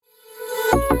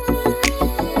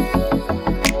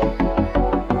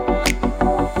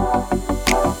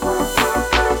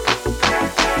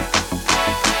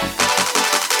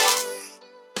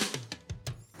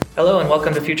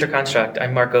welcome to Future Construct.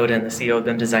 I'm Mark Oden, the CEO of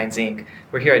BIM Designs Inc.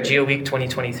 We're here at GeoWeek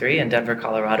 2023 in Denver,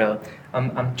 Colorado.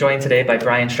 I'm joined today by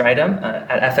Brian Stridham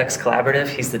at FXCollaborative.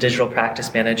 He's the Digital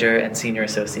Practice Manager and Senior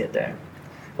Associate there.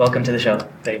 Welcome to the show.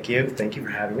 Thank you. Thank you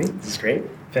for having me. This is great.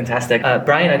 Fantastic.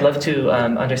 Brian, I'd love to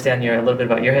understand a little bit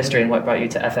about your history and what brought you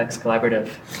to FXCollaborative.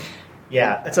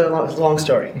 Yeah, it's a long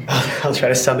story. I'll try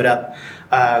to sum it up.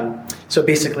 So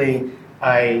basically,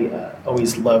 I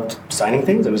always loved designing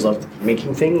things. I always loved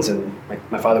making things, and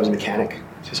my father was a mechanic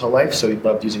his whole life, so he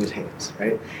loved using his hands,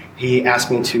 right? He asked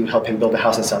me to help him build a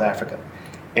house in South Africa.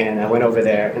 And I went over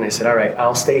there, and I said, all right,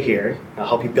 I'll stay here. I'll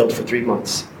help you build for 3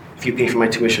 months if you pay for my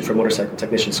tuition for motorcycle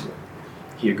technician school.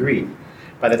 He agreed.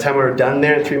 By the time we were done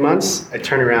there in 3 months, I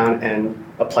turned around and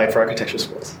applied for architecture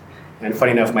schools. And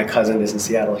funny enough, my cousin is in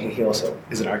Seattle. He also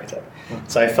is an architect.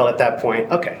 So I felt at that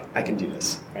point, okay, I can do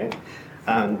this, right?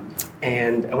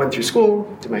 And I went through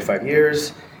school, did my 5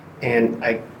 years, and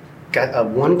I got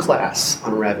one class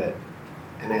on Revit.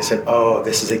 And I said, oh,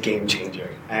 this is a game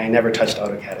changer. I never touched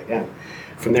AutoCAD again.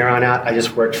 From there on out, I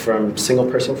just worked from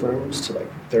single-person firms to like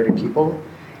 30 people.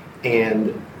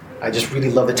 And I just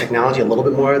really love the technology a little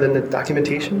bit more than the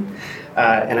documentation.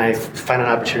 And I found an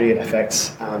opportunity at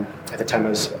FX. At the time, I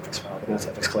was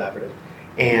FXCollaborative.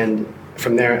 And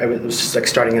from there, it was just like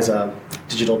starting as a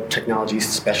digital technology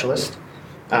specialist.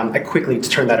 I quickly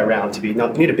turned that around to be, no,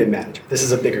 you need a BIM manager. This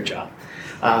is a bigger job.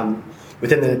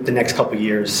 Within the next couple of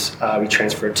years, we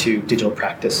transferred to digital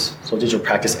practice. So digital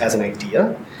practice as an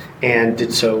idea. And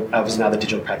I was now the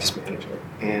digital practice manager.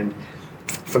 And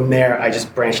from there, I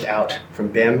just branched out from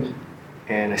BIM.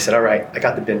 And I said, all right, I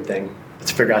got the BIM thing.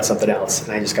 Let's figure out something else.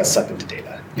 And I just got sucked into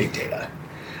data, big data.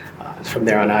 From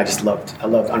there on, I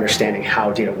loved understanding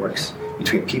how data works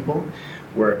between people.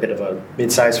 We're a bit of a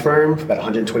mid-sized firm, about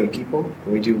 120 people,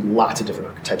 and we do lots of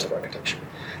different types of architecture.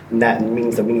 And that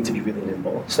means that we need to be really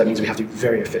nimble. So that means we have to be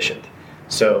very efficient.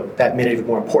 So that made it even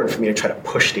more important for me to try to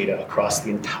push data across the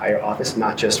entire office,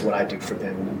 not just what I do for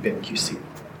BIM QC.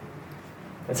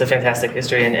 That's a fantastic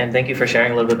history, and thank you for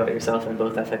sharing a little bit about yourself and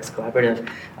both FXCollaborative.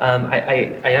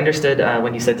 I understood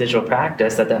when you said digital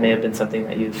practice that may have been something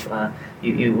that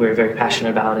you were very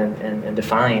passionate about and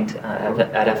defined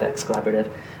at FXCollaborative.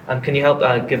 Can you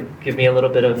help give me a little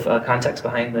bit of context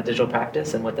behind the digital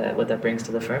practice and what that brings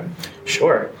to the firm?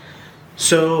 Sure.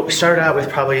 So we started out with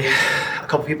probably a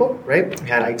couple people, right? We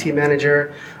had an IT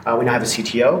manager. We now have a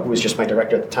CTO, who was just my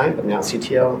director at the time, but now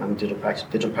CTO. I'm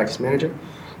digital practice manager.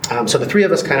 So the three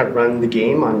of us kind of run the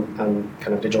game on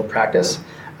kind of digital practice.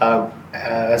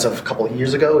 As of a couple of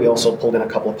years ago, we also pulled in a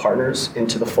couple of partners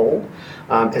into the fold,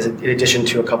 in addition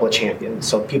to a couple of champions.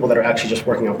 So people that are actually just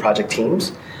working on project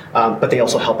teams, but they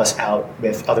also help us out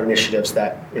with other initiatives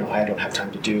that I don't have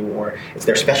time to do, or it's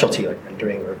their specialty, like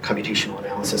rendering or computational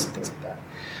analysis and things like that.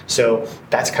 So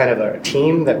that's kind of our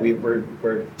team that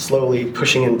we're slowly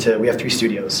pushing into. We have 3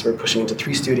 studios. We're pushing into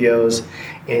 3 studios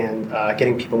and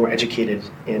getting people more educated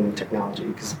in technology,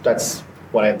 because that's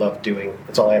what I love doing.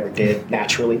 That's all I ever did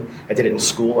naturally. I did it in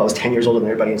school. I was 10 years older than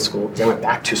everybody in school because I went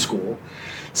back to school.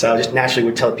 So I just naturally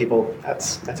would tell people,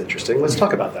 that's interesting. Let's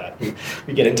talk about that.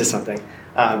 We get into something.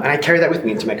 And I carry that with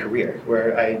me into my career,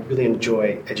 where I really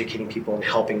enjoy educating people and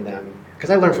helping them, because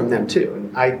I learn from them too.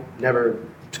 And I never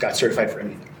got certified for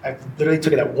anything. I literally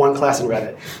took it at one class in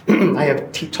Revit. I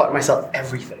have taught myself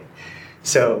everything.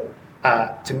 So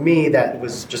to me, that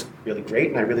was just really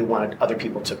great, and I really wanted other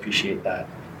people to appreciate that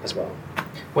as well.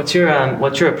 What's your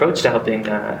approach to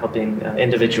helping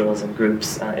individuals and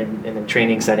groups in a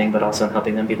training setting, but also in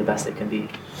helping them be the best they can be?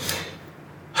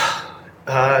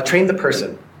 Train the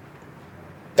person.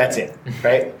 That's it,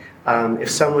 right? If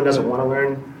someone doesn't want to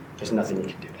learn, there's nothing you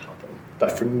can do to help them.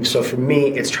 But for me,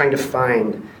 it's trying to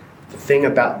find the thing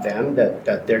about them that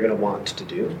they're going to want to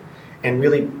do, and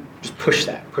really just push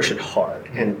it hard,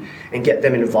 and get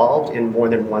them involved in more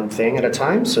than one thing at a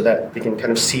time, so that they can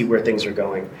kind of see where things are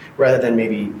going, rather than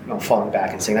maybe falling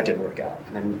back and saying that didn't work out,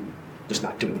 and then just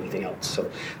not doing anything else. So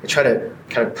I try to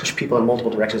kind of push people in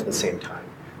multiple directions at the same time.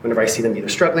 Whenever I see them either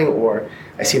struggling, or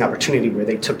I see an opportunity where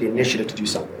they took the initiative to do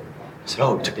something. I said,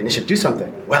 oh, you took the initiative to do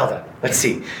something. Well then, let's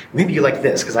see. Maybe you like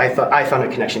this, because I found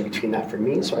a connection between that for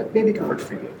me, so maybe it can work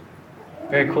for you.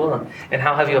 Very cool. And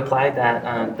how have you applied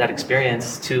that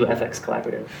experience to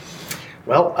FXCollaborative?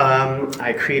 Well,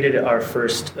 I created our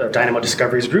first Dynamo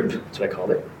Discoveries group. That's what I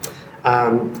called it.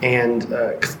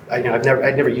 Cause I'd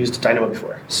never used Dynamo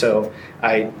before, so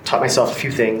I taught myself a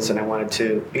few things, and I wanted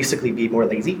to basically be more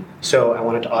lazy. So I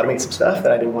wanted to automate some stuff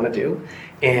that I didn't want to do,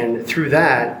 and through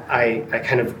that, I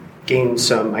kind of gained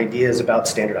some ideas about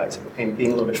standardizing and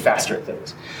being a little bit faster at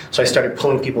things. So I started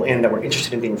pulling people in that were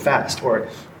interested in being fast, or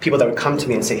people that would come to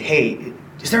me and say, hey,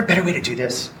 is there a better way to do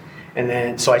this? And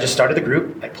then, so I just started the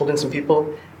group, I pulled in some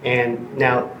people, and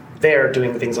now they're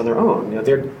doing things on their own.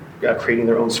 They're creating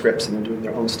their own scripts and they're doing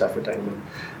their own stuff with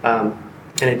Dynamo,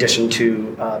 in addition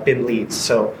to BIM leads.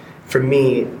 So for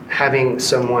me, having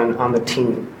someone on the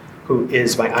team who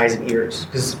is my eyes and ears,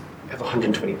 because I have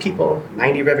 120 people,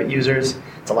 90 Revit users,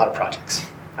 it's a lot of projects.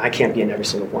 I can't be in every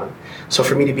single one. So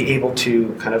for me to be able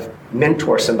to kind of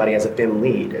mentor somebody as a BIM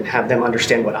lead and have them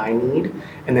understand what I need,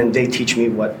 and then they teach me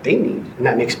what they need, and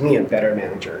that makes me a better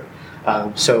manager.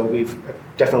 So we've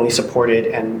definitely supported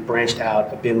and branched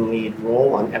out a BIM lead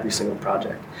role on every single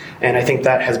project. And I think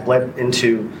that has bled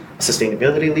into a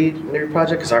sustainability lead in every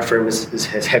project, because our firm is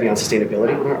heavy on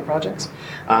sustainability in our projects.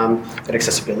 An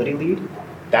accessibility lead,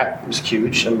 that was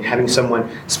huge. I mean, having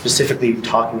someone specifically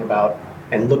talking about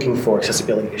and looking for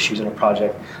accessibility issues in a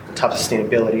project on top of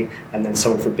sustainability, and then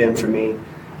someone for BIM for me.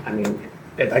 I mean,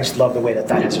 I just love the way that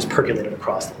has just percolated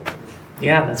across the whole thing.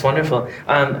 Yeah, that's wonderful.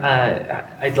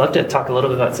 I'd love to talk a little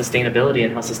bit about sustainability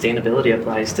and how sustainability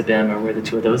applies to BIM, or where the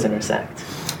two of those intersect.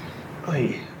 Oh,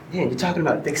 yeah, you're talking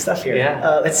about big stuff here.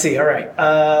 Yeah. Let's see, all right.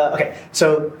 Okay,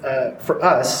 so for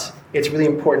us, it's really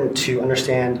important to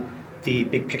understand the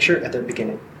big picture at the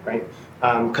beginning, right?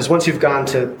 Because once you've gone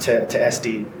to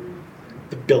SD,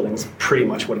 the building's pretty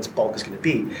much what its bulk is going to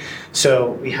be.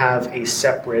 So we have a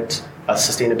separate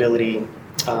sustainability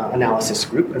analysis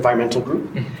group, environmental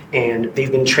group, and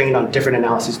they've been trained on different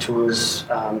analysis tools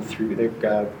through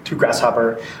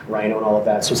Grasshopper, Rhino, and all of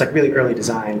that. So it's like really early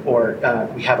design. Or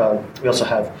we also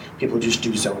have people who just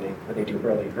do zoning, or they do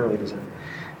early design.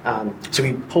 So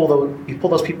we pull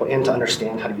those people in to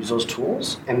understand how to use those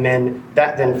tools, and then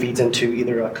that then feeds into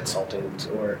either a consultant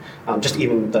or just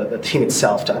even the team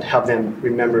itself to help them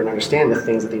remember and understand the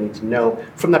things that they need to know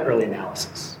from that early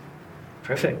analysis.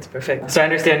 Perfect. So I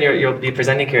understand you'll be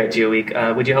presenting here at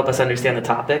GeoWeek. Would you help us understand the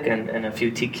topic and a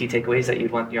few key takeaways that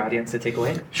you'd want your audience to take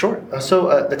away? Sure.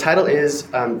 So the title is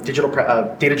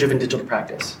Data-Driven Digital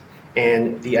Practice.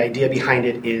 And the idea behind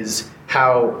it is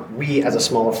how we as a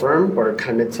smaller firm, or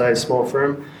kind of mid-sized small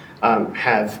firm,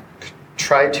 have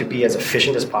tried to be as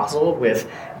efficient as possible with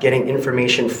getting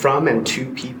information from and to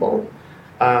people.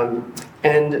 And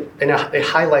it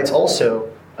highlights also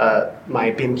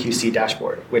my BIM QC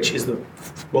dashboard, which is the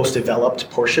most developed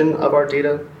portion of our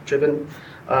data-driven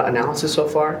analysis so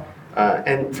far.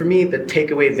 And for me, the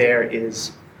takeaway there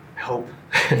is, I hope,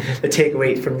 the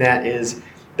takeaway from that is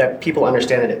that people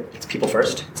understand that it's people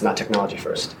first, it's not technology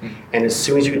first. And as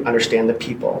soon as you understand the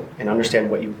people and understand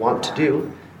what you want to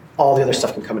do, all the other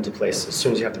stuff can come into place as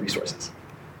soon as you have the resources.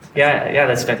 Yeah,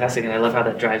 that's fantastic, and I love how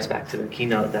that drives back to the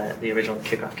keynote, the original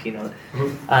kickoff keynote.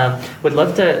 Would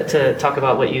love to talk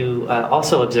about what you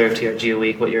also observed here at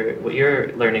GeoWeek, what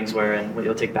your learnings were, and what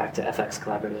you'll take back to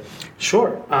FXCollaborative.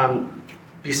 Sure.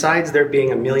 Besides there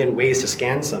being a million ways to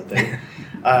scan something,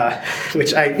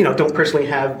 which I don't personally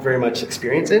have very much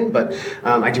experience in, but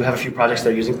I do have a few projects that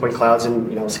are using point clouds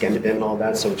and scan to BIM and all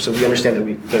that. So we understand that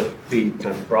we kind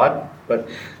of broad, but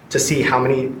to see how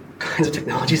many kinds of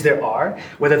technologies there are,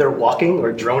 whether they're walking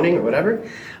or droning or whatever.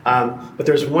 But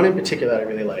there's one in particular that I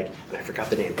really like, and I forgot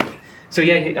the name. So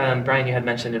yeah, Brian, you had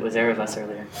mentioned it was Erebus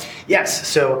earlier. Yes.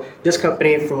 So this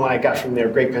company, from what I got from their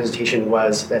great presentation,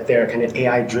 was that they're kind of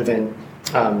AI-driven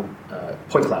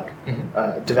point cloud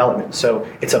development. So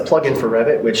it's a plugin for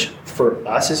Revit, which for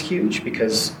us is huge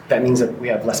because that means that we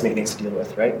have less maintenance to deal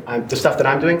with, right? The stuff that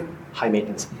I'm doing, high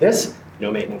maintenance. This,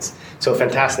 no maintenance. So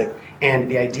fantastic.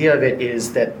 And the idea of it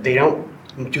is that they don't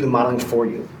do the modeling for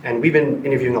you. And we've been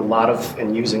interviewing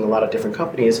and using a lot of different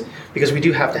companies because we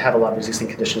do have to have a lot of existing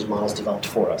conditions models developed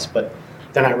for us, but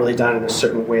they're not really done in a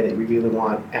certain way that we really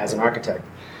want as an architect.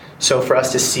 So for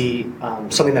us to see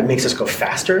something that makes us go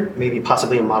faster, maybe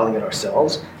possibly in modeling it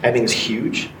ourselves, I think is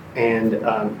huge. And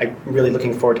I'm really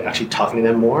looking forward to actually talking to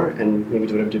them more and maybe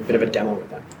doing a bit of a demo with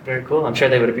them. Very cool. I'm sure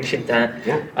they would appreciate that.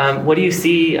 Yeah. What do you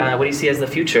see? What do you see as the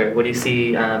future? What do you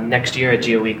see next year at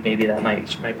GeoWeek? Maybe that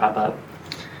might pop up.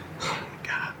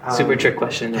 Super trick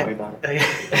question. Don't worry about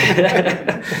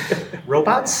it.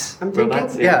 Robots, I'm thinking.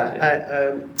 Robots,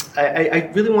 yeah. I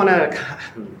really want to.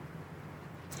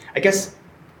 I guess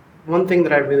one thing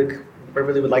that I really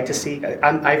would like to see.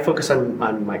 I focus on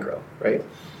micro, right?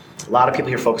 A lot of people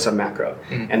here focus on macro,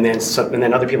 and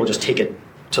then other people just take it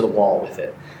to the wall with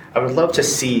it. I would love to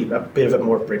see a bit of it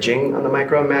more bridging on the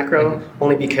micro and macro,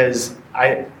 only because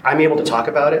I'm able to talk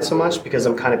about it so much because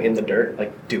I'm kind of in the dirt,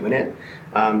 like doing it.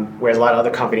 Whereas a lot of other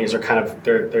companies are kind of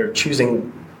they're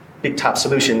choosing big top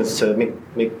solutions to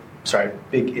make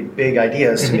big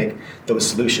ideas to make those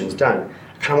solutions done.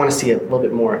 I kind of want to see a little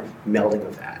bit more melding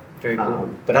of that. Very cool.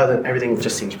 But other than everything,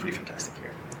 just seems pretty fantastic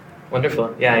here.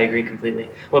 Wonderful. Yeah, I agree completely.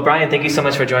 Well, Brian, thank you so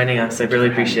much for joining us. I really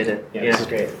appreciate it. Yeah, this is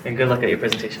great. And good luck at your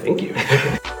presentation. Thank you.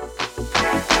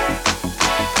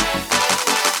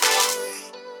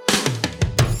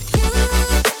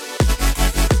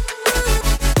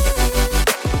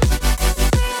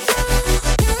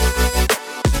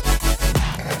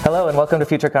 Hello and welcome to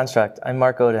Future Construct. I'm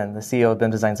Mark Oden, the CEO of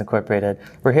BIM Designs Incorporated.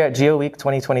 We're here at Geo Week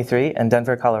 2023 in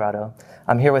Denver, Colorado.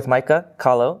 I'm here with Micah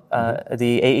Kahlo,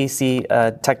 the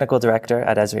AEC Technical Director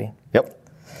at Esri. Yep.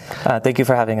 Thank you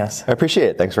for having us. I appreciate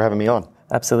it. Thanks for having me on.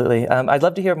 Absolutely. I'd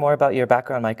love to hear more about your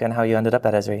background, Micah, and how you ended up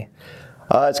at Esri.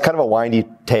 It's kind of a windy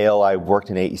tale. I worked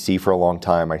in AEC for a long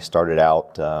time. I started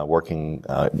out working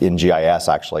in GIS,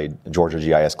 actually, Georgia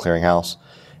GIS Clearinghouse,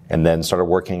 and then started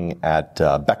working at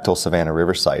Bechtel Savannah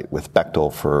River site with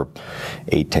Bechtel for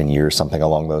 8-10 years, something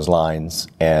along those lines,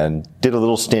 and did a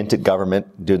little stint at government,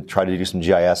 tried to do some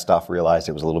GIS stuff, realized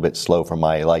it was a little bit slow for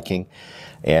my liking,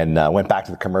 and went back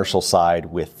to the commercial side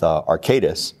with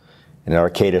Arcadis. And at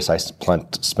Arcadis, I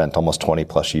spent almost 20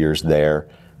 plus years there.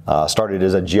 Started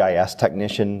as a GIS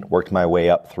technician, worked my way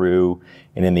up through,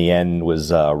 and in the end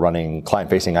was running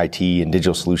client-facing IT and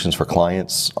digital solutions for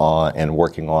clients and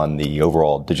working on the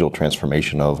overall digital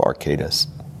transformation of Arcadis.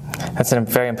 That's a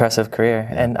very impressive career.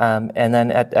 Yeah. And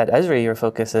then at Esri, your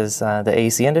focus is the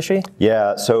AEC industry?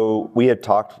 Yeah, so we had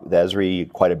talked with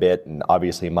Esri quite a bit, and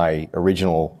obviously my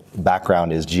original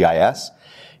background is GIS.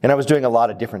 And I was doing a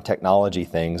lot of different technology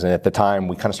things, and at the time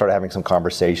we kind of started having some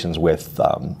conversations with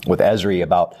Esri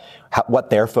about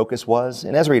what their focus was.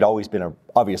 And Esri had always been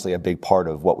obviously a big part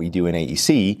of what we do in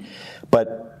AEC,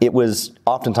 but it was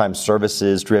oftentimes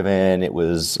services driven. It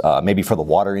was maybe for the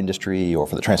water industry or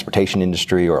for the transportation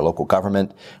industry or local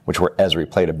government, which where Esri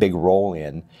played a big role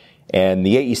in. And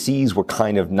the AECs were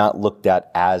kind of not looked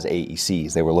at as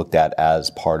AECs. They were looked at as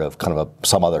part of kind of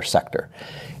some other sector.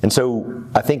 And so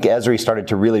I think Esri started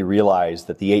to really realize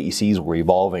that the AECs were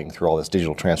evolving through all this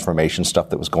digital transformation stuff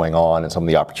that was going on and some of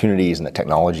the opportunities and the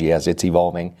technology as it's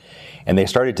evolving. And they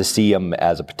started to see them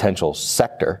as a potential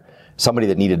sector, somebody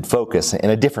that needed focus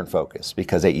and a different focus,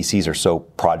 because AECs are so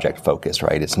project focused,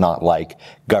 right? It's not like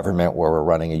government where we're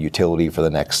running a utility for the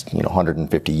next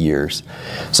 150 years.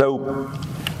 So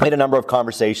I had a number of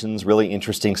conversations, really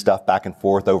interesting stuff back and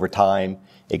forth over time.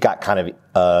 It got kind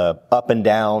of up and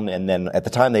down, and then at the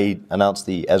time they announced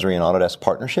the Esri and Autodesk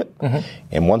partnership. Mm-hmm.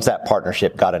 And once that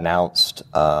partnership got announced,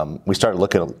 we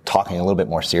started talking a little bit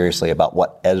more seriously about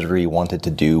what Esri wanted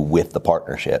to do with the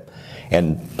partnership.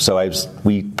 And so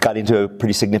we got into a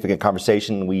pretty significant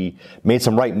conversation. We made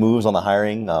some right moves on the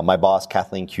hiring. My boss,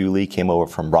 Kathleen Cooley, came over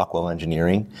from Rockwell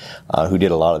Engineering, who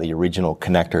did a lot of the original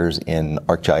connectors in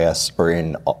ArcGIS or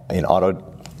in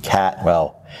AutoCAD.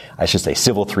 Well, I should say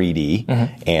Civil 3D,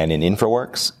 mm-hmm. and in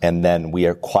InfraWorks. And then we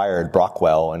acquired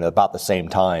Brockwell, and at about the same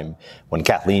time, when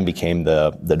Kathleen became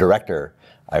the director,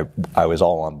 I was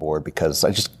all on board because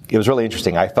it was really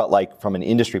interesting. I felt like from an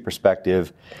industry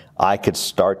perspective, I could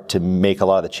start to make a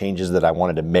lot of the changes that I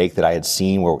wanted to make that I had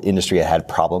seen where industry had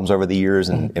problems over the years.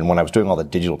 And, and when I was doing all the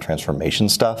digital transformation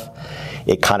stuff,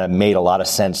 it kind of made a lot of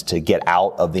sense to get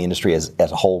out of the industry as a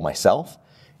whole myself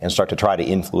and start to try to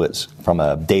influence from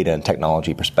a data and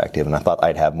technology perspective. And I thought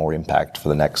I'd have more impact for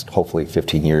the next, hopefully,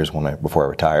 15 years before I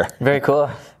retire. Very cool.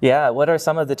 Yeah, what are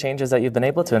some of the changes that you've been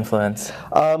able to influence?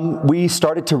 We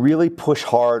started to really push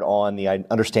hard on the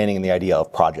understanding and the idea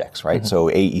of projects, right? Mm-hmm. So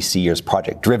AEC is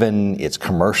project-driven, it's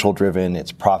commercial-driven,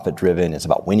 it's profit-driven, it's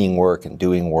about winning work and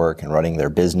doing work and running their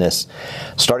business.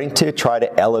 Starting to try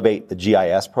to elevate the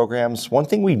GIS programs. One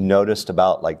thing we've noticed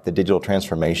about like the digital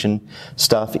transformation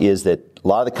stuff is that a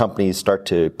lot of the companies start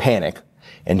to panic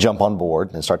and jump on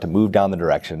board and start to move down the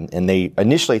direction. And they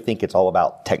initially think it's all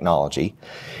about technology.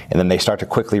 And then they start to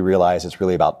quickly realize it's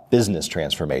really about business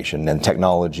transformation. And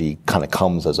technology kind of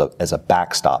comes as a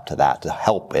backstop to that, to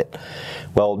help it.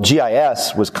 Well,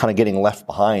 GIS was kind of getting left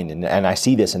behind. And I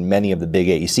see this in many of the big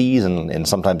AECs and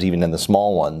sometimes even in the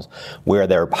small ones where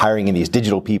they're hiring in these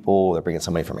digital people. They're bringing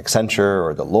somebody from Accenture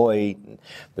or Deloitte.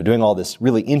 They're doing all this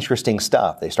really interesting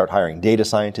stuff. They start hiring data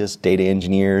scientists, data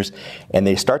engineers, and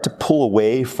they start to pull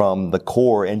away from the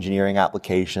core engineering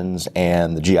applications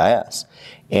and the GIS.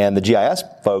 And the GIS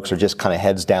folks are just kind of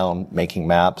heads down making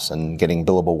maps and getting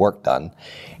billable work done.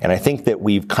 And I think that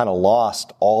we've kind of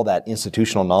lost all that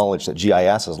institutional knowledge that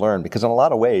GIS has learned, because in a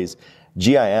lot of ways,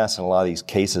 GIS in a lot of these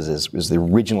cases is the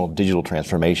original digital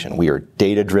transformation. We are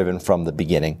data-driven from the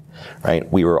beginning, right?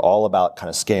 We were all about kind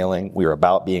of scaling. We were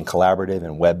about being collaborative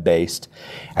and web-based.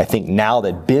 I think now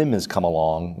that BIM has come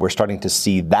along, we're starting to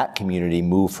see that community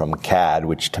move from CAD,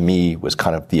 which to me was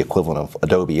kind of the equivalent of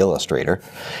Adobe Illustrator,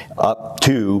 up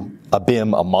to do a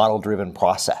BIM, a model-driven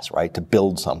process, right, to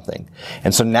build something.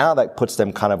 And so now that puts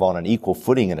them kind of on an equal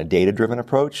footing in a data-driven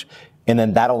approach. And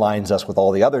then that aligns us with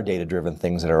all the other data-driven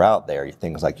things that are out there,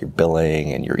 things like your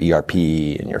billing and your ERP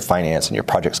and your finance and your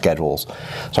project schedules.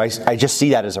 So I just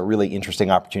see that as a really interesting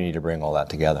opportunity to bring all that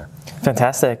together.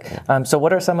 Fantastic. So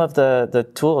what are some of the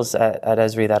tools at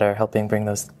Esri that are helping bring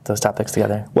those topics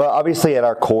together? Well, obviously at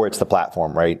our core, it's the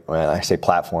platform, right? When I say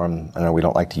platform, I know we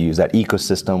don't like to use that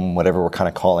ecosystem, whatever we're kind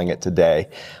of calling it today.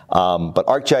 But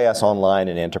ArcGIS Online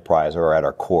and Enterprise are at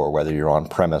our core, whether you're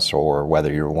on-premise or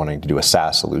whether you're wanting to do a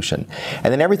SaaS solution.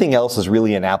 And then everything else is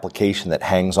really an application that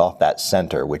hangs off that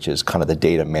center, which is kind of the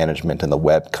data management and the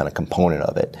web kind of component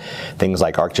of it. Things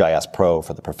like ArcGIS Pro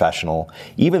for the professional,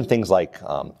 even things like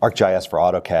ArcGIS for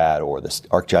AutoCAD or the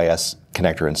ArcGIS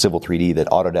connector in Civil 3D that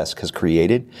Autodesk has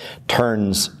created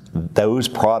turns those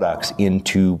products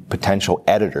into potential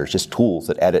editors, just tools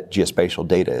that edit geospatial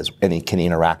data and it can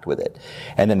interact with it.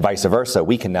 And then vice versa,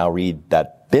 we can now read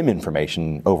that BIM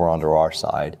information over onto our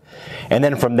side. And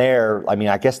then from there, I mean,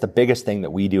 I guess the biggest thing that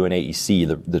we do in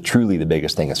AEC, truly the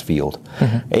biggest thing is field.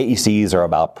 Mm-hmm. AECs are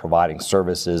about providing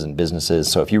services and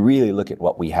businesses. So if you really look at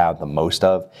what we have the most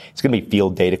of, it's going to be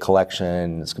field data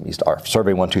collection, it's going to be our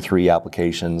Survey 123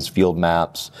 applications, field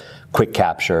maps, quick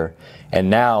capture, and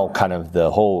now kind of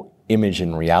the whole image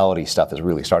and reality stuff is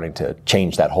really starting to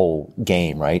change that whole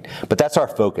game, right? But that's our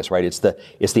focus, right? It's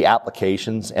the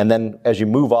applications, and then as you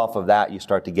move off of that, you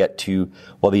start to get to,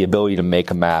 well, the ability to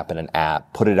make a map and an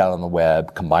app, put it out on the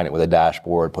web, combine it with a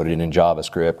dashboard, put it in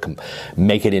JavaScript,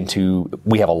 make it into,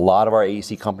 we have a lot of our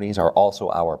AEC companies are also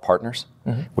our partners,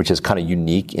 mm-hmm. which is kind of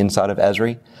unique inside of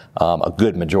Esri. A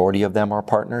good majority of them are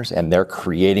partners, and they're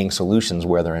creating solutions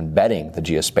where they're embedding the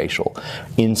geospatial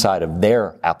inside of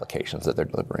their applications that they're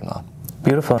delivering on.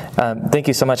 Beautiful. Thank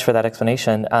you so much for that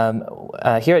explanation.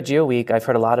 Here at GeoWeek, I've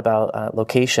heard a lot about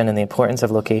location and the importance of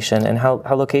location and how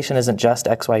location isn't just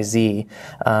XYZ.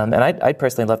 And I'd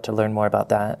personally love to learn more about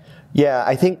that. Yeah,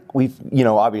 I think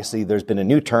obviously there's been a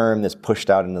new term that's pushed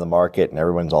out into the market and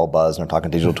everyone's all buzzed and they're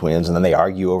talking digital twins and then they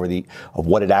argue over of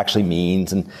what it actually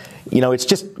means. And, it's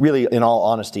just really, in all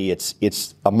honesty,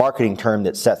 it's a marketing term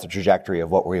that sets the trajectory of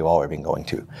what we've already been going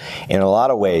to. And in a lot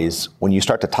of ways, when you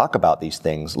start to talk about these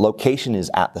things, location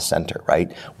is at the center,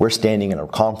 right? We're standing in a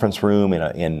conference room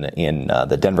in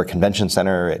the Denver Convention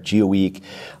Center at GeoWeek,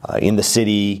 in the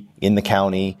city, in the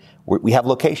county. We have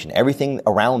location. Everything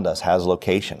around us has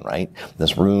location, right?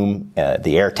 This room,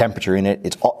 the air temperature in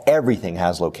it, everything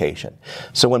has location.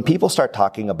 So when people start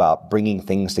talking about bringing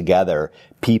things together,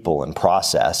 people and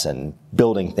process and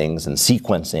building things and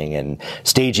sequencing and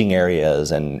staging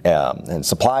areas and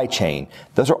supply chain,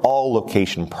 those are all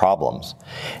location problems.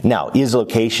 Now, is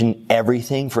location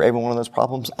everything for every one of those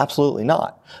problems? Absolutely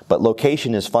not. But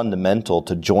location is fundamental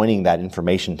to joining that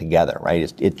information together,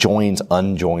 right? It joins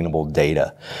unjoinable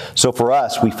data. So for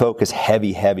us, we focus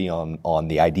heavy on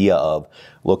the idea of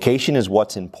location is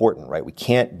what's important, right? We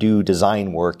can't do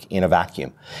design work in a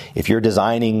vacuum. If you're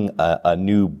designing a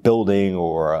new building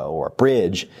or a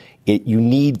bridge, you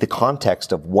need the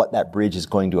context of what that bridge is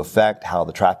going to affect, how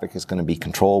the traffic is going to be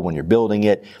controlled when you're building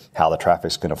it, how the traffic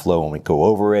is going to flow when we go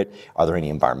over it. Are there any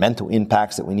environmental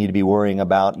impacts that we need to be worrying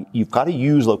about? You've got to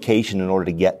use location in order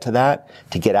to get to that,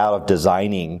 to get out of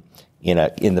designing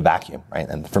in the vacuum, right?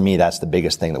 And for me, that's the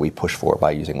biggest thing that we push for by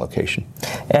using location.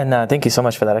 And thank you so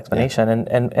much for that explanation.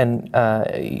 Yeah.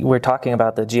 And we're talking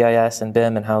about the GIS and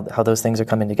BIM and how those things are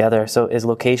coming together. So is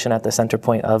location at the center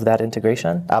point of that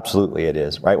integration? Absolutely, it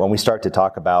is, right? When we start to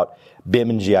talk about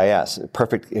BIM and GIS, a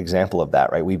perfect example of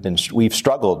that, right? We've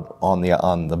struggled on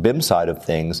the BIM side of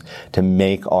things to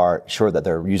make sure that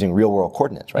they're using real world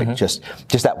coordinates, right? Mm-hmm.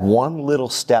 Just that one little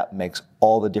step makes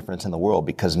all the difference in the world,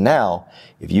 because now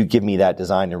if you give me that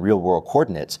design in real world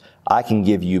coordinates, I can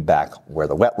give you back where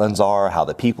the wetlands are, how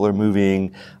the people are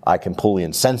moving. I can pull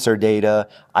in sensor data.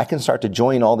 I can start to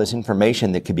join all this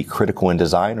information that could be critical in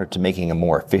design or to making a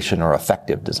more efficient or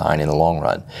effective design in the long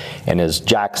run. And as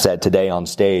Jack said today on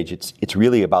stage, it's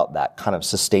really about that kind of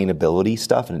sustainability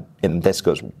stuff, and this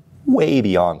goes way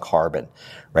beyond carbon,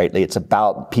 right? It's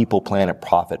about people, planet,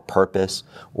 profit, purpose,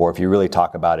 or if you really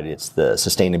talk about it, it's the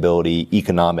sustainability,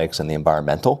 economics, and the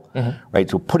environmental, mm-hmm. right?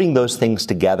 So putting those things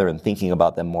together and thinking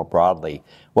about them more broadly,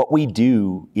 what we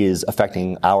do is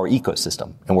affecting our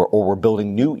ecosystem, and we're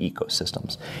building new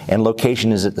ecosystems. And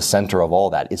location is at the center of all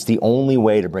that. It's the only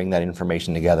way to bring that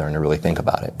information together and to really think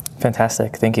about it.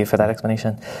 Fantastic. Thank you for that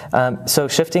explanation. So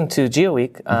shifting to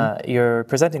GeoWeek, mm-hmm. You're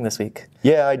presenting this week.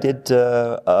 Yeah, I did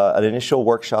an initial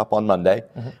workshop on Monday.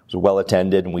 Mm-hmm. It was well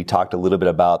attended, and we talked a little bit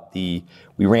about we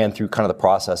ran through kind of the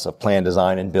process of plan,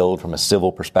 design, and build from a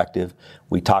civil perspective.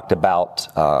 We talked about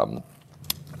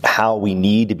how we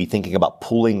need to be thinking about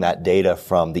pulling that data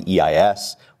from the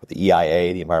EIS, or the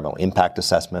EIA, the Environmental Impact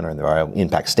Assessment, or the Environmental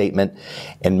Impact Statement,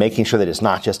 and making sure that it's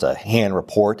not just a hand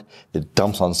report that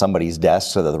dumps on somebody's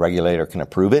desk so that the regulator can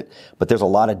approve it, but there's a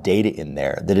lot of data in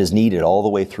there that is needed all the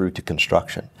way through to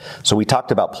construction. So we talked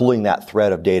about pulling that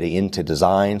thread of data into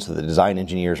design so the design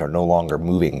engineers are no longer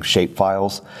moving shape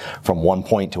files from one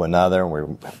point to another, and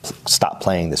we stop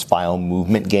playing this file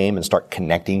movement game and start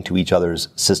connecting to each other's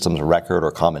systems of record or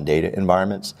common data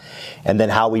environments. And then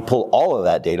how we pull all of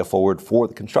that data forward for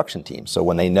the construction team. So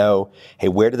when they know, hey,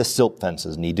 where do the silt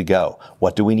fences need to go?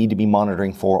 What do we need to be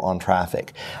monitoring for on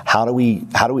traffic? How do we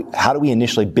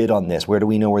initially bid on this? Where do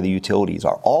we know where the utilities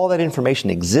are? All that information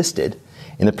existed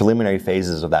in the preliminary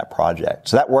phases of that project.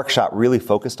 So that workshop really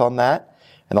focused on that.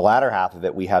 And the latter half of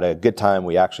it, we had a good time.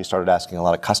 We actually started asking a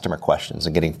lot of customer questions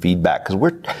and getting feedback because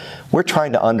we're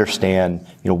trying to understand,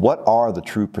 what are the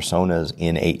true personas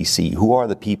in AEC? Who are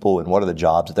the people and what are the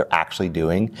jobs that they're actually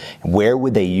doing? And where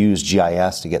would they use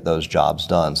GIS to get those jobs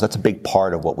done? So that's a big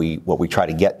part of what we try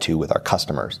to get to with our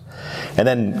customers. And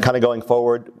then kind of going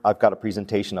forward, I've got a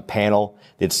presentation, a panel.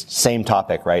 It's same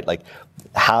topic, right? Like,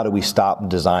 how do we stop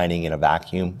designing in a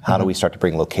vacuum? How do we start to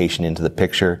bring location into the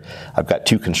picture? I've got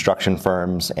 2 construction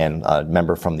firms and a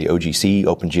member from the OGC,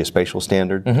 Open Geospatial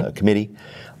Standard Committee,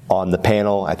 on the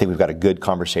panel. I think we've got a good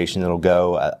conversation that'll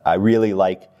go. I really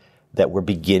like that we're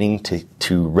beginning to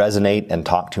resonate and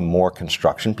talk to more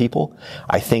construction people.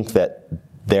 I think that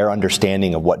their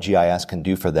understanding of what GIS can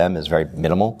do for them is very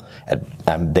minimal.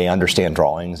 And they understand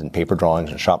drawings and paper drawings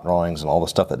and shop drawings and all the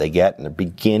stuff that they get, and they're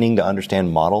beginning to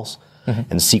understand models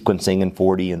and sequencing in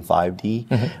 4D and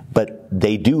 5D. But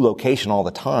they do location all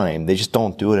the time. They just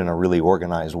don't do it in a really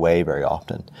organized way very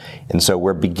often. And so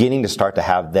we're beginning to start to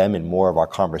have them in more of our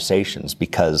conversations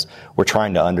because we're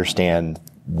trying to understand,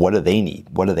 what do they need?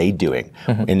 What are they doing?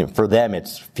 And for them,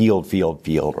 it's field,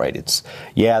 right?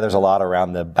 There's a lot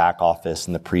around the back office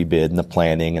and the pre-bid and the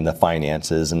planning and the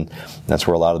finances, and that's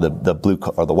where a lot of the blue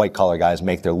or the white collar guys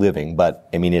make their living. But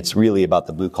I mean, it's really about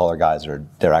the blue collar guys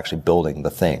they're actually building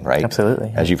the thing, right?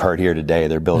 Absolutely. As you've heard here today,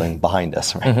 they're building behind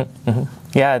us, right?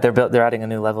 Yeah, they're adding a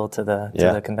new level to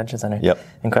the convention center. Yep.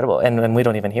 Incredible. And we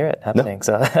don't even hear it happening. No.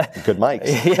 So good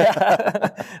mics.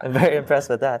 Yeah. I'm very impressed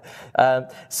with that.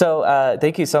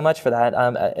 Thank you so much for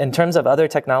that. In terms of other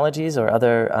technologies or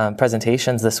other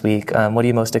presentations this week, what are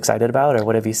you most excited about, or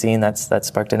what have you seen that's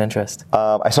sparked an interest?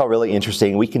 I saw really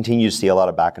interesting. We continue to see a lot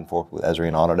of back and forth with Esri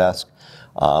and Autodesk.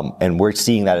 And we're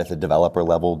seeing that at the developer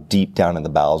level, deep down in the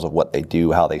bowels of what they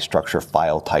do, how they structure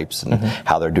file types, and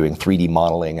how they're doing 3D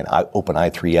modeling and open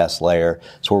I3S layer.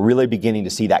 So we're really beginning to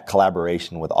see that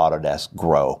collaboration with Autodesk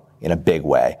grow in a big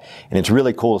way. And it's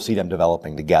really cool to see them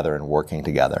developing together and working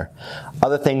together.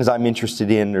 Other things I'm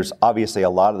interested in, there's obviously a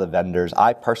lot of the vendors.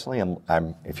 I personally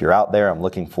am if you're out there, I'm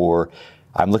looking to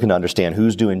understand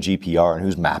who's doing GPR and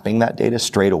who's mapping that data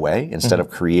straight away instead of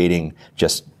creating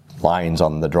just lines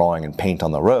on the drawing and paint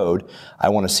on the road. I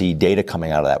want to see data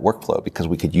coming out of that workflow because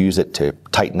we could use it to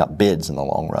tighten up bids in the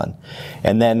long run.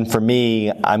 And then for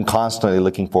me, I'm constantly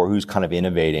looking for who's kind of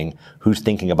innovating, who's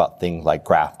thinking about things like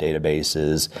graph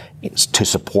databases to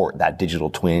support that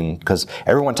digital twin, because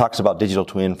everyone talks about digital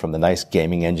twin from the nice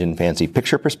gaming engine, fancy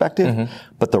picture perspective,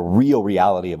 but the real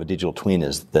reality of a digital twin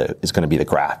is going to be the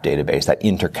graph database, that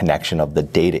interconnection of the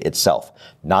data itself,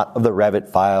 not of the Revit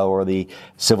file or the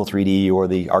Civil 3D or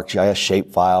the ArcGIS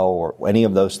shape file or any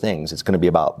of those things. It's going to be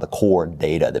about the core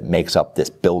data that makes up this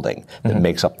building, that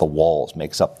makes up the walls,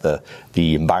 makes up the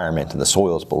environment and the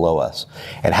soils below us.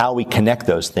 And how we connect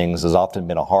those things has often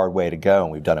been a hard way to go,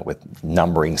 and we've done it with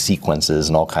numbering sequences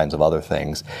and all kinds of other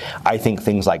things. I think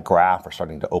things like graph are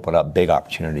starting to open up big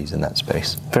opportunities in that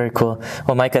space. Very cool.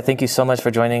 Well, Micah, thank you so much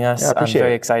for joining us. Yeah, I'm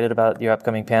very excited about your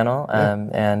upcoming panel,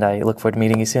 and I look forward to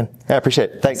meeting you soon. Yeah, I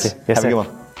appreciate it. Thanks. Yes, Have a sir. good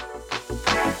one.